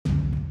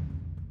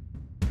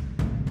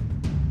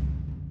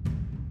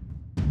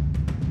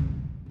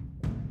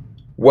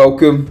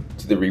Welcome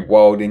to the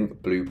Rewilding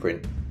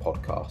Blueprint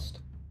podcast,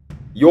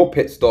 your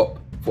pit stop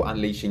for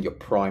unleashing your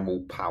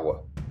primal power.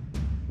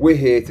 We're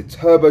here to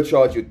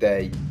turbocharge your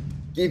day,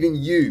 giving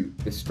you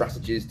the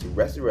strategies to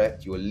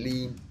resurrect your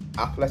lean,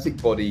 athletic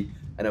body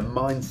and a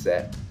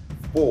mindset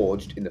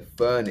forged in the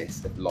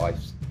furnace of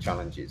life's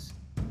challenges.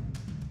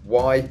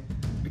 Why?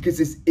 Because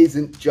this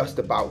isn't just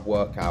about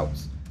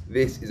workouts.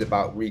 This is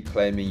about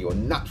reclaiming your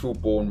natural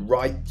born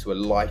right to a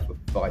life of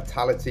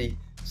vitality,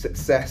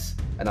 success,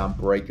 and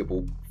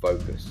unbreakable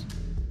focus.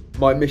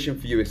 My mission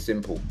for you is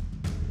simple.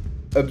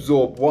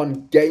 Absorb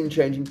one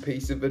game-changing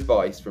piece of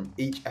advice from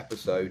each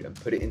episode and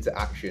put it into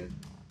action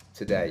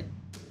today.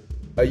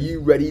 Are you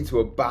ready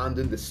to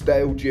abandon the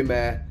stale gym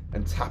air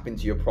and tap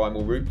into your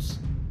primal roots?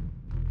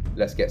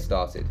 Let's get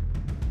started.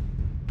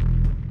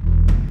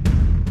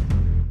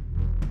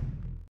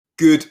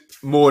 Good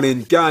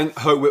morning, gang.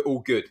 Hope we're all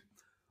good.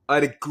 I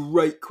had a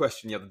great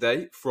question the other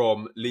day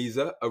from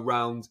Lisa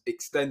around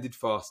extended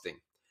fasting.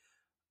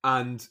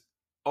 And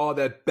are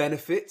there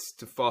benefits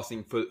to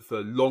fasting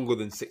for longer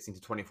than 16 to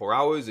 24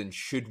 hours? And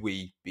should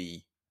we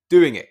be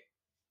doing it?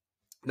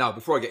 Now,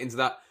 before I get into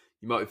that,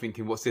 you might be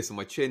thinking, what's this on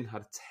my chin?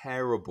 Had a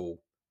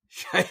terrible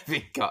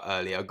shaving cut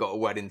earlier. I've got a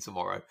wedding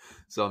tomorrow.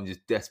 So I'm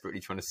just desperately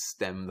trying to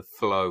stem the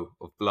flow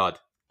of blood.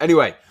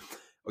 Anyway,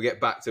 I'll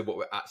get back to what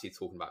we're actually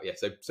talking about. Yeah,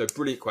 so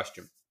brilliant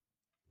question.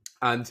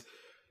 And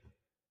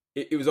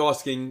it was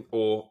asking,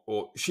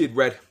 or she had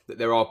read that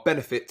there are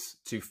benefits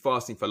to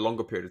fasting for a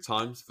longer period of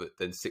times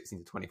than 16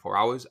 to 24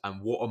 hours.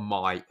 And what are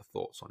my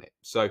thoughts on it?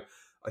 So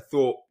I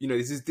thought,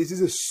 this is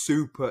a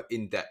super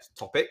in-depth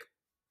topic.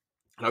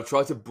 And I've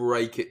tried to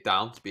break it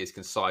down to be as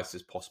concise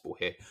as possible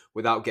here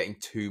without getting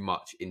too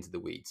much into the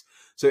weeds.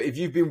 So if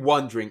you've been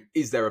wondering,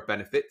 is there a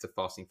benefit to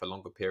fasting for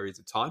longer periods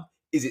of time?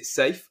 Is it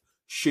safe?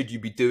 Should you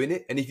be doing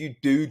it? And if you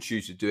do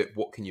choose to do it,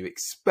 what can you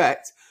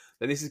expect?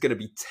 Then this is going to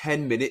be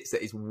 10 minutes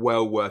that is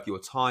well worth your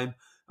time.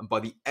 And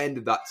by the end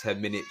of that 10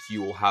 minutes,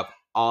 you will have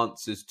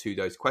answers to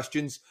those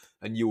questions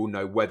and you will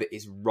know whether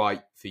it's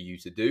right for you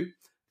to do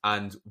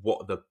and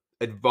what the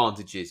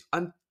advantages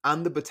and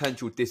the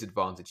potential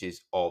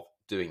disadvantages of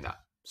doing that.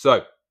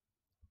 So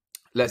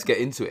let's get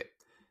into it.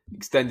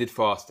 Extended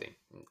fasting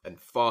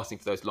and fasting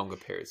for those longer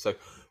periods. So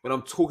when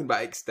I'm talking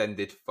about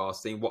extended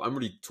fasting, what I'm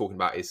really talking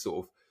about is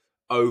sort of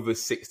over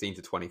 16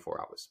 to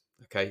 24 hours.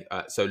 Okay,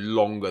 so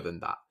longer than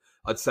that.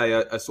 I'd say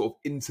a sort of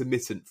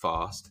intermittent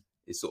fast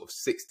is sort of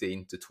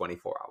 16 to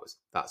 24 hours,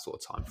 that sort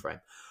of time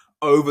frame.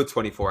 Over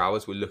 24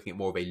 hours, we're looking at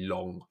more of a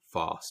long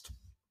fast.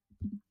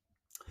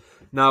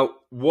 Now,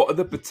 what are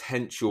the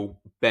potential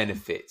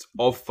benefits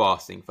of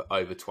fasting for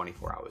over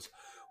 24 hours?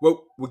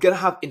 Well, we're going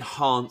to have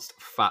enhanced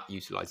fat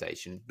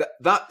utilization.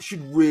 That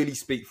should really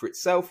speak for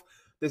itself.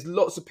 There's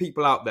lots of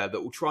people out there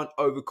that will try and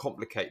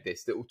overcomplicate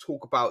this, that will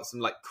talk about some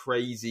like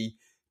crazy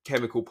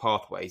chemical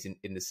pathways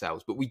in the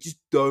cells, but we just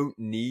don't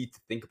need to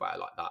think about it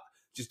like that.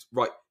 Just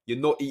right, you're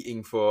not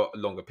eating for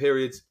longer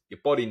periods, your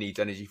body needs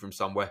energy from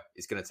somewhere,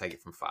 it's going to take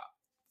it from fat.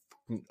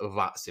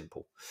 That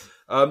simple.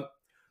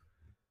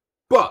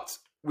 But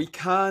we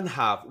can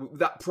have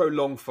that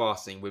prolonged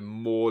fasting. We're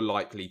more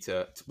likely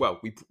to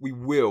we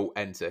will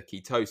enter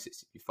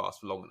ketosis if you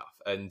fast for long enough,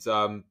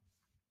 and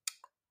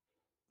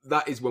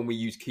that is when we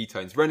use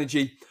ketones for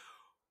energy.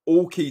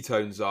 All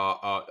ketones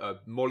are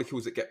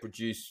molecules that get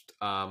produced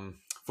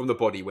from the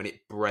body when it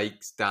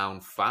breaks down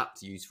fat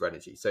to use for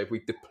energy. So if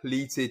we've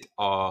depleted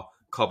our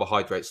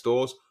carbohydrate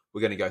stores,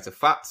 we're going to go to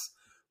fats.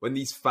 When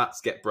these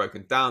fats get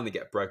broken down, they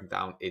get broken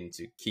down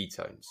into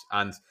ketones.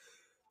 And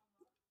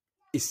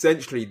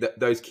essentially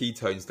those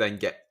ketones then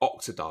get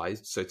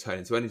oxidized, so turn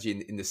into energy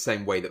in the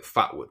same way that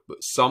fat would.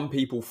 But some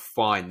people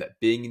find that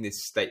being in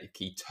this state of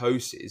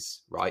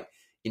ketosis, right,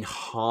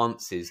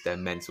 enhances their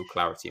mental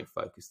clarity and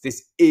focus.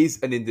 This is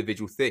an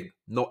individual thing.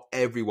 Not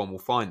everyone will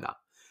find that.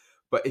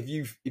 But if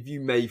you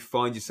may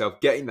find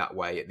yourself getting that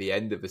way at the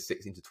end of a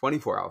 16 to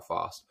 24 hour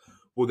fast,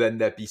 well, then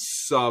there'd be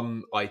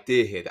some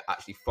idea here that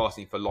actually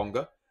fasting for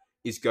longer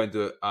is going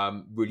to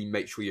really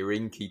make sure you're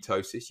in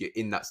ketosis, you're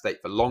in that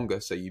state for longer,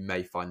 so you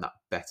may find that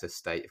better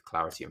state of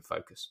clarity and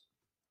focus.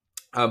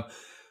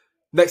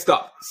 Next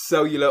up,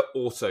 cellular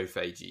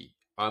autophagy.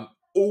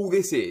 All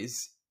this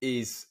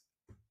is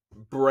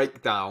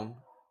breakdown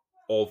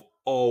of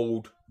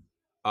old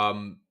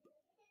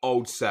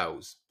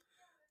cells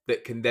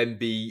that can then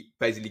be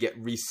basically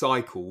get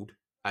recycled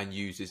and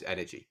used as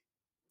energy.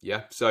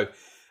 Yeah. So,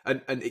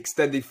 and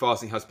extended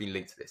fasting has been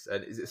linked to this,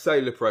 and it's a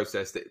cellular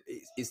process that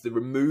is the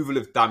removal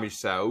of damaged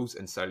cells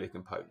and cellular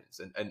components,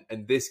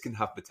 and this can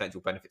have potential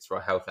benefits for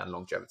our health and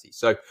longevity.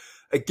 So,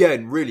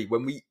 again, really,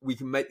 when we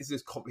can make this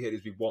as complicated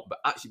as we want, but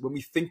actually, when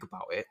we think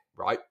about it,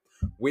 right,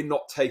 we're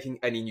not taking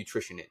any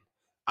nutrition in.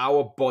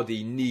 Our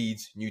body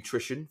needs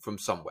nutrition from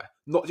somewhere,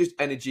 not just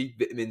energy,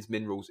 vitamins,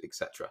 minerals,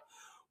 etc.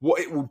 What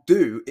it will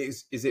do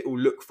is it will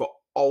look for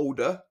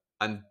older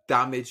and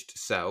damaged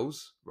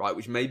cells, right,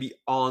 which maybe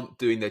aren't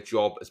doing their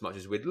job as much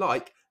as we'd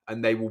like,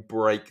 and they will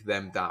break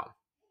them down.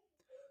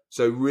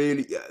 So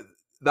really,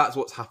 that's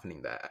what's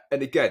happening there.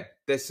 And again,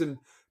 there's some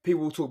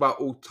people will talk about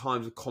all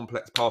kinds of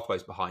complex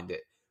pathways behind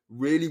it.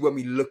 really, when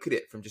we look at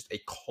it from just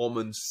a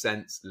common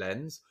sense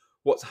lens,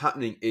 what's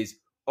happening is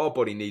our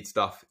body needs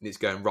stuff and it's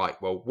going, right,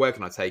 well, where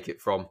can I take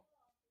it from?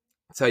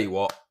 I tell you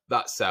what,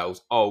 that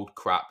cell's old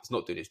crap. It's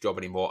not doing its job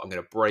anymore. I'm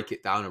going to break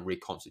it down and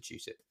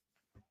reconstitute it.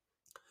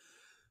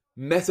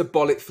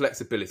 Metabolic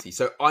flexibility.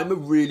 So I'm a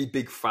really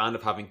big fan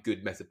of having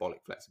good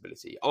metabolic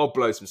flexibility. I'll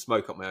blow some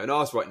smoke up my own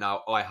arse right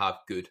now. I have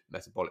good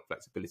metabolic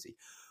flexibility.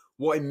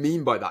 What I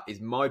mean by that is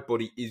my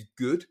body is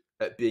good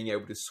at being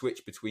able to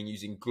switch between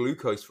using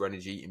glucose for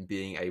energy and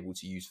being able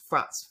to use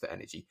fats for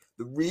energy.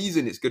 The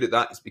reason it's good at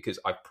that is because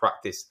I've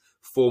practiced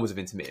forms of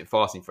intermittent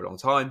fasting for a long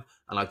time,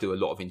 and I do a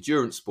lot of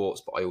endurance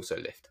sports, but I also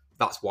lift.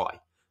 That's why.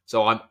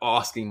 So I'm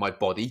asking my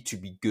body to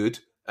be good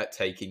at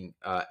taking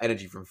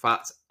energy from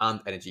fats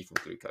and energy from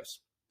glucose,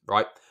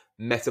 right?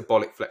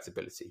 Metabolic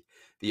flexibility,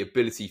 the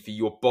ability for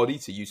your body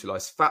to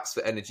utilize fats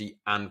for energy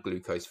and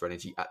glucose for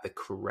energy at the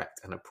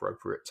correct and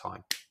appropriate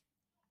time.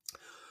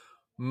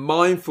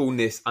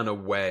 Mindfulness and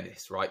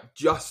awareness, right?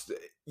 Just,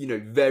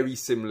 very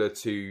similar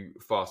to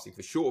fasting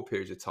for shorter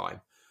periods of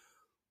time.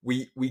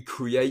 We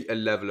create a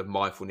level of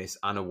mindfulness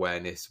and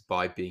awareness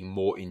by being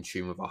more in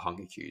tune with our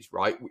hunger cues,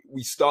 right?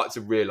 We start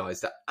to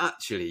realize that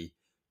actually,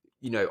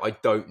 I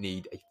don't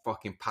need a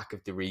fucking pack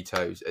of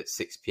Doritos at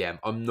 6 p.m.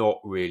 I'm not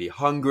really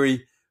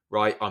hungry,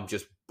 right? I'm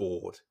just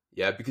bored.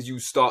 Yeah, because you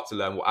start to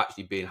learn what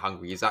actually being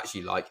hungry is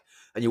actually like,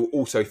 and you'll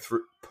also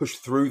push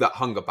through that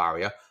hunger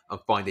barrier and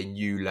find a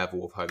new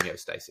level of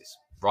homeostasis,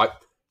 right?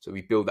 So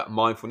we build that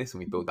mindfulness and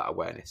we build that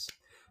awareness.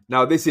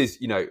 Now, this is,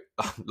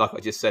 like I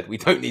just said, we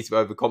don't need to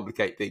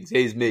overcomplicate things.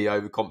 Here's me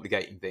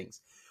overcomplicating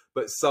things.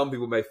 But some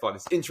people may find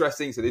this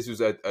interesting. So this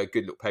was a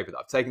good little paper that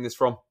I've taken this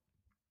from.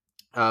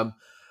 And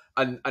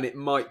it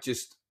might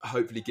just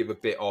hopefully give a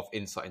bit of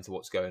insight into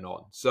what's going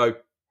on. So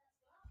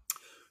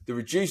the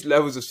reduced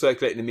levels of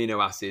circulating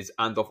amino acids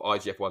and of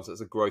IGF-1, so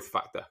that's a growth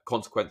factor,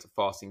 consequence of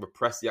fasting,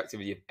 repress the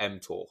activity of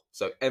mTOR.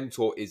 So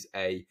mTOR is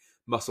a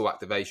muscle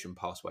activation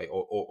pathway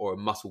or a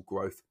muscle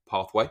growth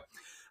pathway,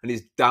 and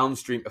is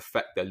downstream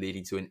effector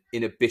leading to an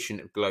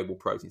inhibition of global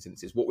protein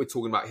synthesis. What we're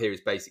talking about here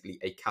is basically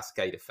a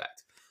cascade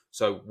effect.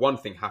 So one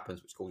thing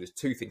happens, which causes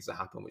two things to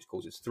happen, which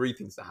causes three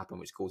things to happen,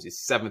 which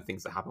causes 7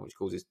 things to happen, which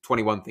causes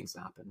 21 things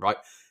to happen, right?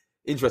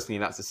 Interestingly,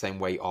 that's the same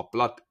way our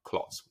blood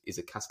clots is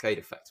a cascade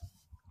effect.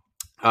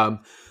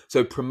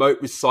 So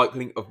promote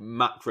recycling of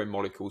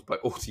macromolecules by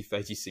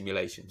autophagy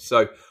simulation.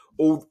 So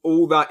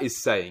all that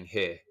is saying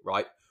here,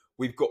 right?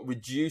 We've got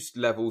reduced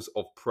levels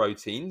of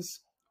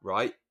proteins,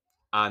 right?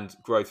 And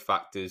growth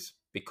factors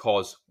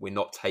because we're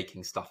not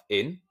taking stuff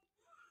in,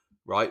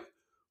 right?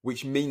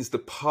 Which means the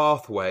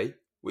pathway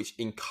which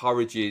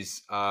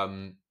encourages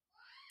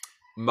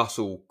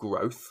muscle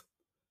growth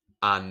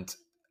and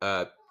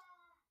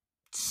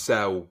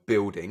cell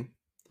building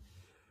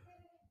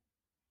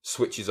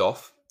switches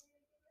off,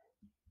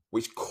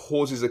 which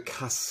causes a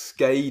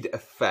cascade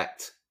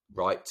effect,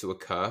 right, to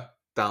occur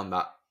down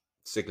that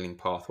signaling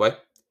pathway,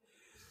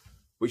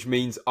 which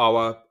means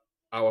our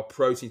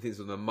protein synthesis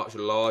on a much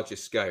larger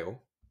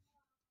scale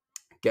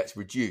gets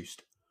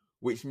reduced,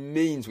 which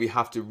means we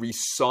have to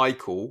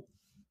recycle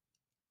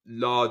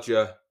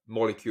larger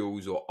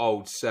molecules or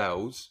old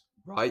cells,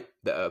 right,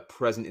 that are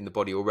present in the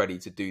body already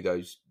to do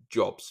those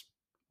jobs,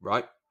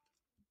 right?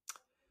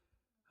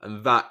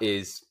 And that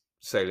is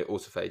cellular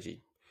autophagy.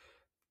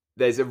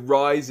 There's a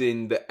rise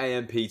in the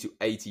AMP to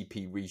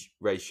ATP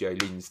ratio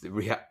leading to the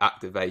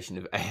reactivation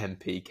of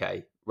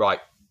AMPK. Right.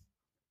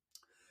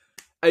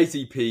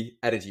 ATP,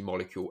 energy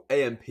molecule.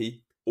 AMP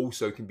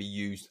also can be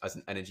used as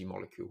an energy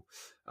molecule.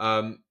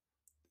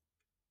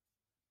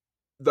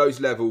 Those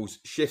levels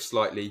shift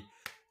slightly.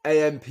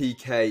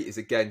 AMPK is,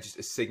 again, just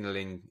a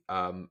signaling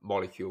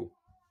molecule,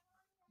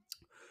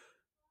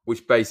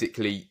 which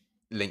basically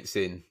links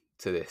in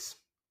to this.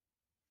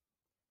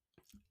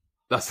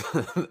 That's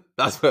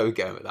where we're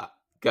going with that.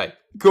 Okay,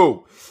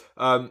 cool.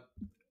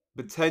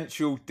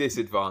 Potential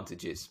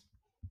disadvantages.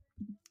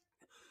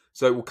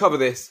 So we'll cover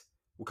this.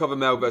 We'll cover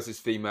male versus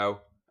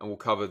female, and we'll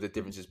cover the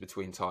differences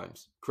between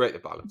times. Create a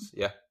balance,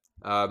 yeah?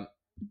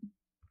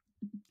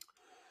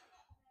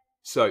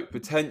 So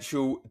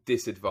potential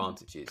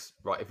disadvantages,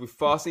 right? If we're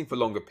fasting for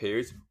longer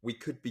periods, we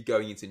could be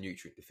going into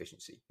nutrient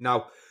deficiency.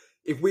 Now,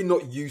 if we're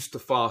not used to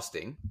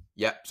fasting,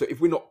 so if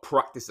we're not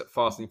practiced at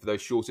fasting for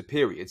those shorter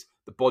periods,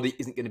 the body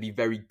isn't going to be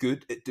very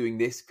good at doing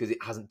this because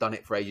it hasn't done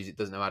it for ages. It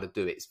doesn't know how to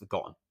do it. It's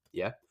forgotten,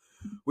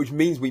 which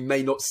means we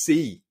may not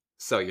see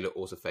cellular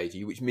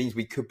autophagy, which means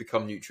we could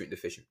become nutrient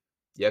deficient,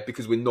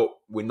 because we're not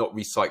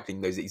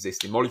recycling those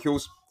existing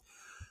molecules.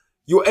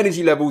 Your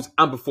energy levels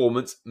and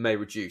performance may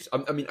reduce.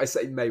 I mean, I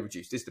say may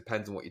reduce. This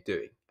depends on what you're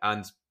doing,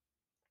 and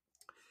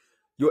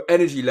your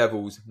energy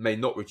levels may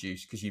not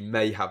reduce because you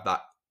may have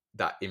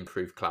that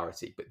improved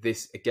clarity. But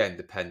this, again,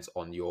 depends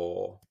on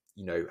your,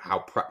 how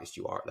practiced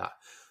you are at that.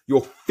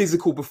 Your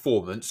physical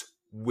performance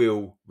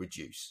will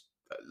reduce.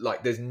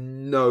 Like, there's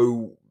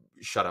no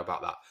shadow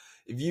about that.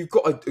 If you've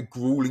got a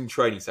grueling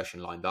training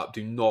session lined up,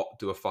 do not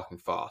do a fucking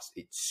fast.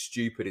 It's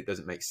stupid. It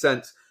doesn't make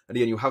sense. And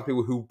again, you'll have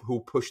people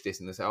who push this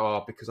and they say,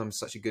 oh, because I'm in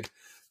such a good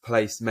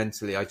place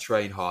mentally, I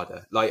train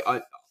harder. Like,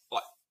 I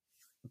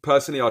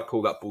personally, I'd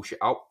call that bullshit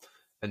out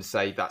and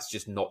say that's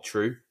just not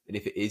true. And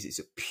if it is, it's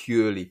a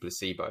purely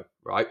placebo,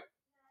 right?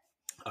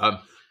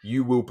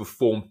 You will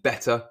perform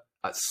better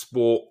at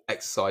sport,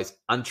 exercise,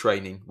 and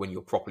training when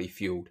you're properly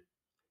fueled.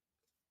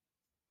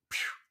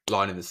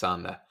 Line in the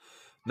sand there.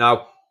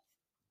 Now,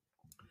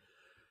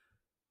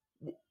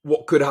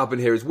 what could happen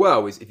here as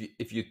well is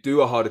if you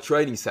do a harder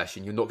training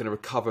session, you're not going to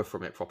recover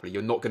from it properly.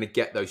 You're not going to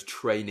get those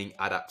training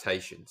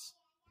adaptations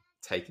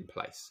taking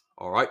place.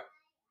 All right.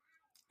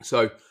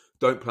 So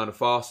don't plan a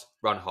fast,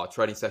 run a hard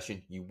training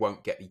session. You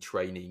won't get the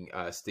training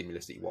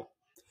stimulus that you want.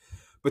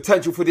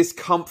 Potential for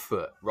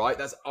discomfort, right?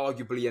 That's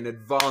arguably an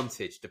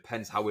advantage.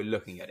 Depends how we're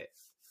looking at it.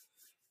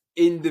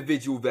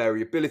 Individual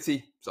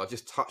variability. So I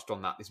just touched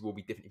on that. This will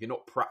be different. If you're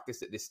not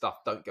practiced at this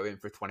stuff, don't go in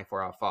for a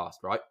 24-hour fast,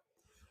 right?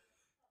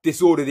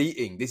 Disordered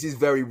eating. This is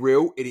very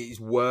real. It is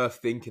worth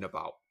thinking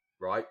about,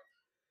 right?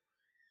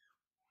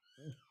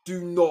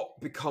 Do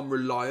not become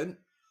reliant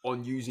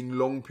on using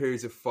long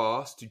periods of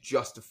fast to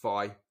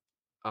justify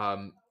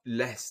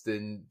less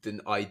than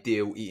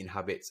ideal eating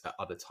habits at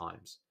other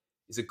times.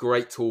 It's a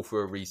great tool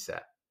for a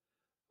reset.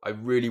 I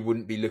really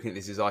wouldn't be looking at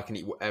this as I can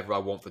eat whatever I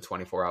want for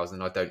 24 hours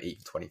and I don't eat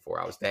for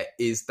 24 hours. There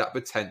is that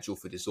potential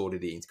for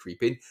disordered eating to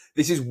creep in.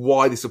 This is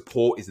why the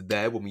support is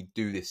there when we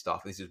do this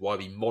stuff. This is why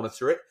we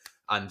monitor it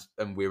and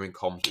we're in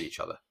comms with each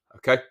other.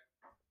 Okay?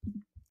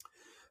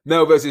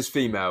 Male versus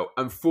female.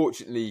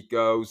 Unfortunately,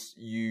 girls,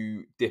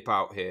 you dip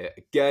out here.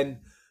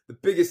 Again, the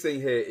biggest thing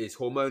here is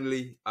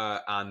hormonally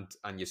and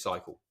your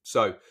cycle.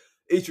 So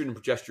estrogen and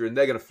progesterone,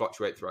 they're going to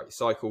fluctuate throughout your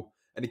cycle.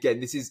 And again,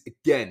 this is,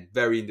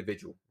 very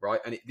individual, right?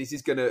 And this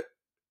is going to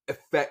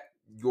affect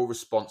your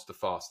response to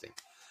fasting.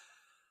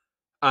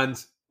 And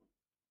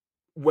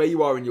where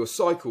you are in your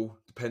cycle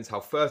depends how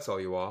fertile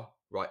you are,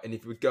 right? And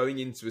if we're going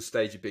into a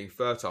stage of being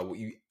fertile,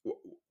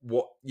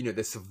 what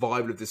the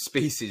survival of the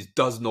species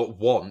does not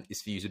want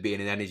is for you to be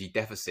in an energy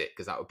deficit,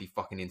 because that would be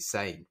fucking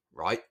insane,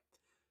 right?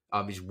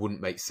 It just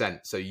wouldn't make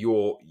sense. So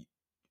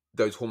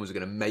those hormones are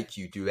going to make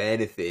you do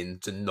anything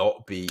to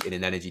not be in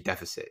an energy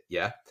deficit,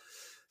 yeah?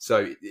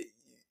 So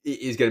it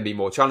is going to be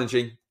more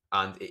challenging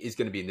and it is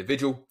going to be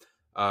individual.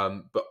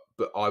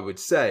 But I would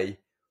say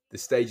the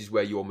stages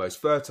where you're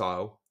most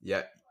fertile,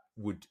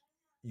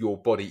 your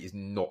body is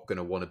not going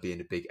to want to be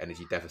in a big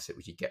energy deficit,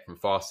 which you get from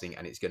fasting,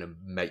 and it's going to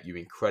make you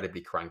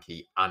incredibly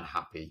cranky,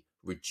 unhappy,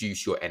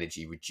 reduce your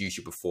energy, reduce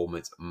your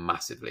performance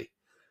massively.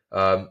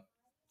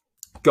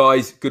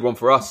 Guys, good one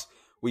for us.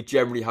 We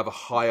generally have a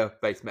higher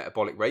base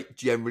metabolic rate.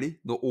 Generally,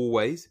 not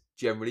always.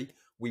 Generally,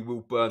 we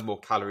will burn more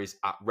calories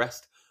at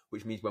rest,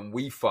 which means when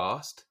we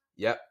fast,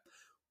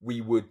 we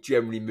would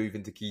generally move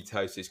into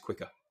ketosis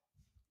quicker.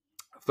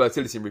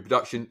 Fertility and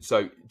reproduction,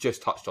 so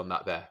just touched on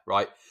that there,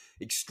 right?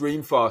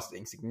 Extreme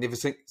fasting,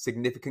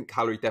 significant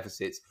calorie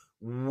deficits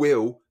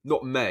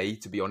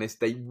to be honest,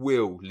 they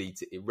will lead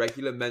to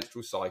irregular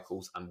menstrual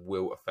cycles and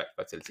will affect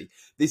fertility.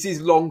 This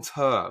is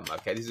long-term,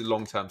 okay? This is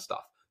long-term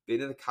stuff.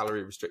 Being in a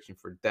calorie restriction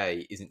for a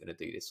day isn't going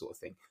to do this sort of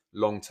thing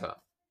long-term.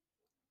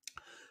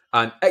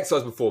 And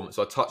exercise performance,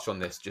 so I touched on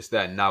this just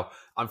then. Now,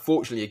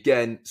 unfortunately,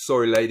 again,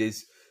 sorry,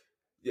 ladies,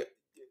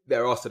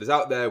 there are studies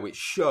out there which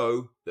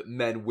show that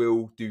men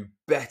will do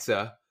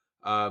better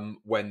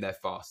when they're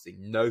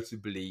fasting,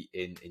 notably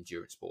in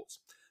endurance sports.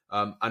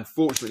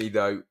 Unfortunately,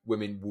 though,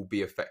 women will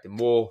be affected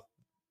more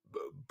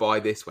by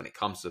this when it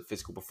comes to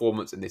physical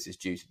performance, and this is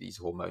due to these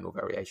hormonal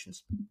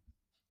variations.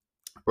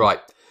 Right.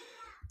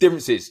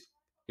 Differences.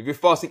 If you're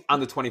fasting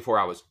under 24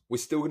 hours, we're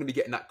still going to be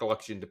getting that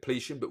glycogen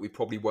depletion, but we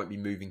probably won't be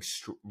moving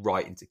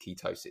right into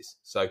ketosis.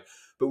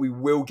 But we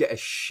will get a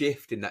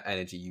shift in that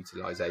energy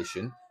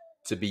utilization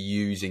to be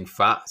using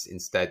fats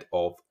instead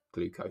of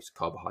glucose,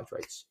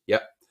 carbohydrates.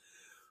 Yep.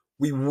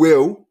 We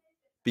will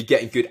be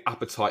getting good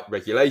appetite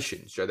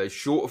regulation. So those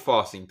shorter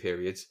fasting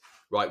periods,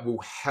 right,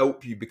 will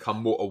help you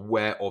become more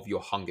aware of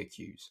your hunger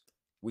cues,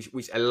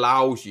 which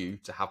allows you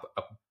to have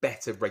a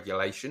better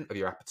regulation of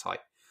your appetite.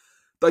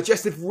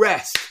 Digestive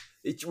rest.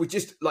 We're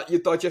just like, your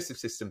digestive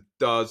system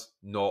does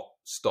not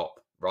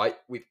stop, right?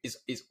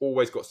 It's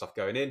always got stuff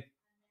going in,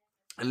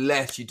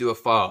 unless you do a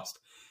fast.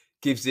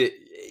 Gives it,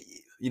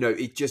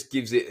 it just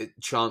gives it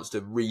a chance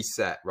to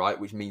reset, right?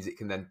 Which means it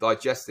can then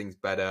digest things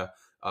better,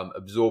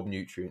 absorb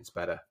nutrients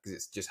better, because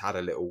it's just had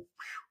a little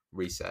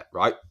reset,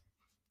 right?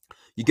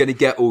 You're going to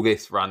get all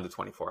this for under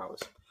 24 hours.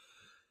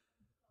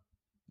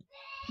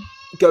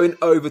 Going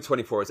over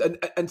 24 hours,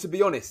 and to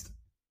be honest,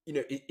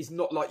 it's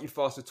not like you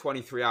fast for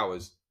 23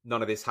 hours.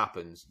 None of this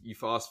happens. You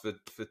fast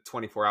for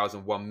 24 hours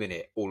and 1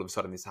 minute, all of a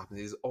sudden this happens.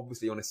 It's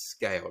obviously on a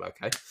scale,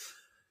 okay?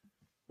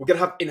 We're going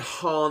to have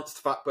enhanced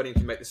fat burning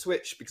to make the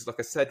switch because, like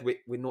I said,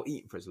 we're not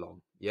eating for as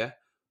long, yeah?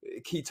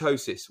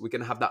 Ketosis, we're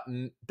going to have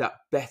that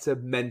better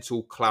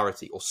mental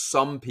clarity, or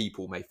some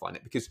people may find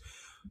it, because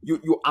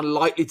you're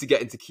unlikely to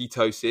get into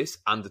ketosis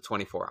under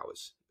 24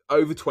 hours.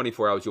 Over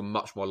 24 hours, you're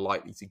much more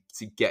likely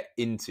to get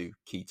into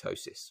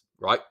ketosis,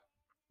 right?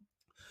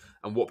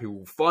 And what people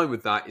will find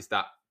with that is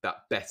that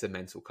better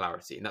mental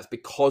clarity. And that's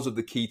because of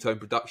the ketone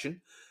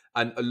production.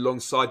 And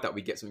alongside that,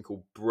 we get something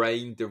called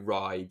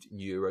brain-derived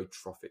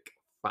neurotrophic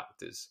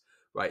factors,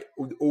 right?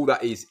 All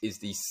that is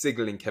the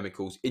signaling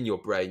chemicals in your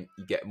brain.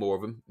 You get more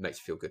of them, it makes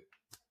you feel good.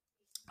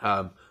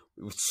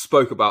 We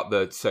spoke about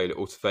the cellular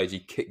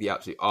autophagy, kick the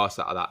absolute arse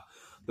out of that.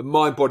 The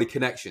mind-body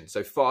connection.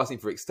 So fasting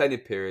for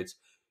extended periods,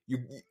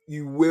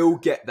 you will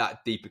get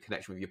that deeper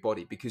connection with your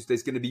body because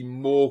there's going to be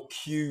more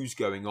cues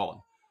going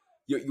on.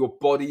 Your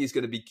body is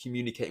going to be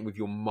communicating with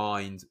your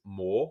mind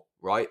more,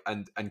 right?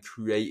 And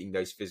creating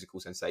those physical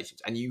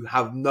sensations. And you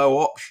have no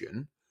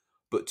option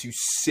but to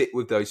sit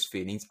with those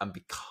feelings and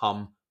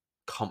become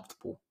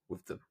comfortable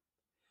with them.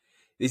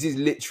 This is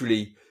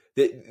literally,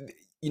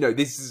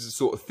 this is the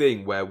sort of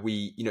thing where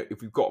we,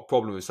 if we've got a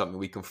problem with something,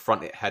 we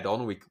confront it head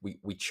on,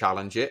 we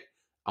challenge it,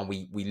 and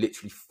we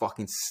literally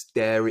fucking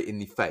stare it in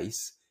the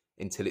face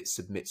until it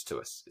submits to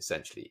us,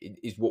 essentially. It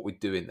is what we're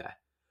doing there.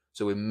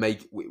 So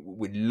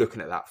we're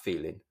looking at that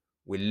feeling,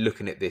 we're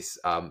looking at this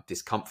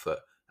discomfort,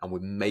 and we're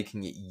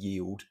making it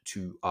yield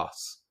to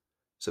us.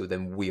 So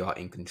then we are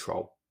in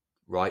control,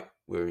 right?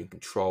 We're in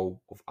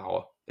control of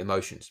our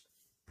emotions.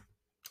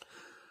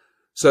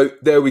 So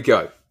there we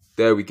go.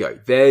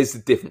 There's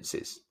the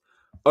differences.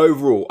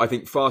 Overall, I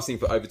think fasting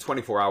for over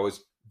 24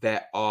 hours,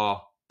 there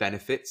are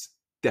benefits,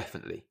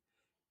 definitely,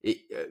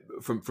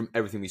 from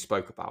everything we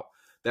spoke about.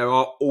 There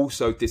are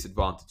also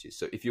disadvantages.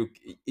 So if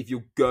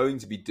you're going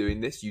to be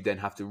doing this, you then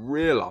have to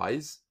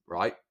realize,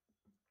 right,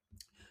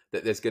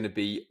 that there's going to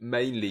be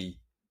mainly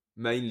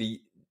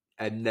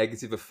a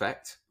negative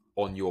effect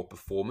on your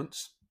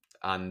performance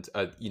and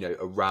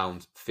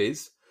around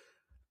phys,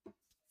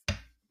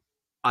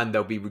 and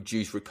there'll be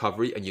reduced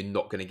recovery, and you're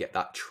not going to get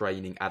that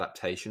training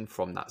adaptation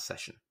from that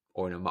session,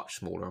 or in a much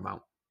smaller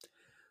amount.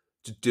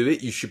 To do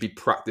it, you should be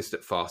practiced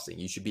at fasting.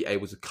 You should be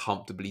able to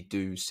comfortably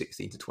do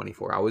 16 to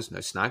 24 hours,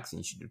 no snags, and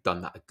you should have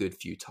done that a good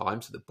few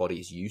times so the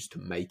body is used to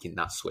making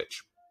that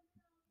switch.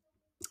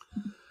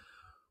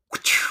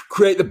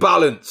 Create the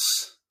balance.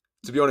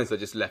 To be honest, I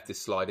just left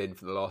this slide in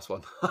from the last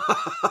one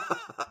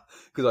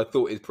because I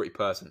thought it was pretty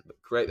pertinent.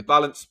 But create the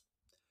balance.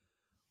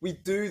 We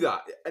do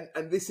that.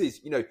 And this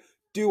is,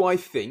 do I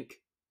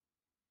think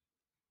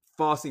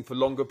fasting for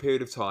longer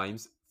period of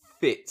times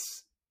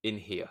fits in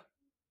here?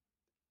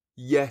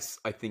 Yes,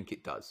 I think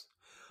it does.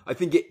 I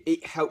think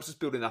it helps us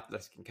build an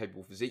athletic and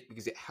capable physique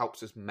because it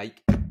helps us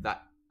make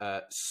that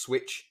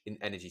switch in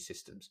energy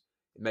systems.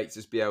 It makes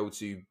us be able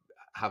to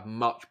have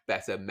much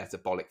better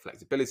metabolic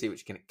flexibility,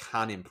 which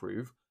can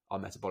improve our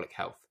metabolic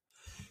health.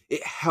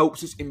 It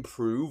helps us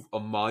improve a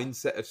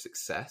mindset of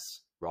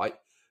success, right?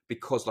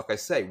 Because, like I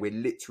say, we're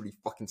literally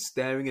fucking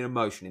staring an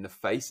emotion in the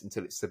face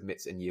until it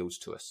submits and yields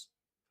to us.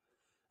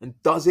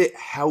 And does it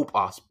help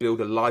us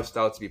build a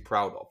lifestyle to be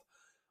proud of?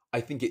 I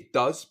think it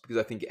does, because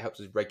I think it helps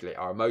us regulate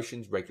our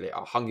emotions, regulate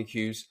our hunger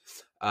cues,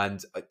 and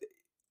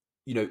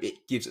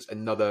it gives us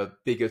another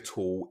bigger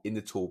tool in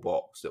the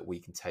toolbox that we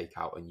can take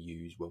out and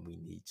use when we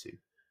need to.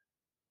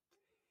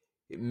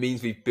 It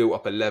means we've built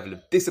up a level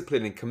of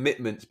discipline and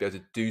commitment to be able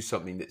to do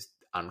something that's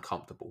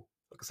uncomfortable.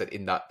 Like I said,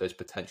 in that those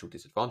potential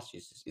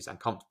disadvantages is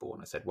uncomfortable,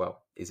 and I said,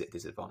 well, is it a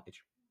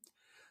disadvantage?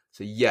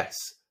 So yes,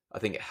 I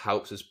think it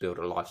helps us build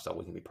a lifestyle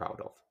we can be proud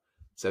of.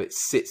 So it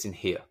sits in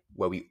here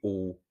where we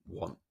all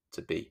want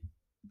to be.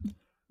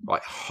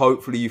 Right,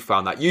 hopefully you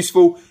found that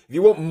useful. If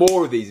you want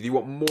more of these, if you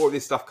want more of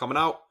this stuff coming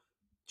out,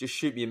 just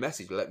shoot me a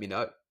message and let me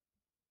know.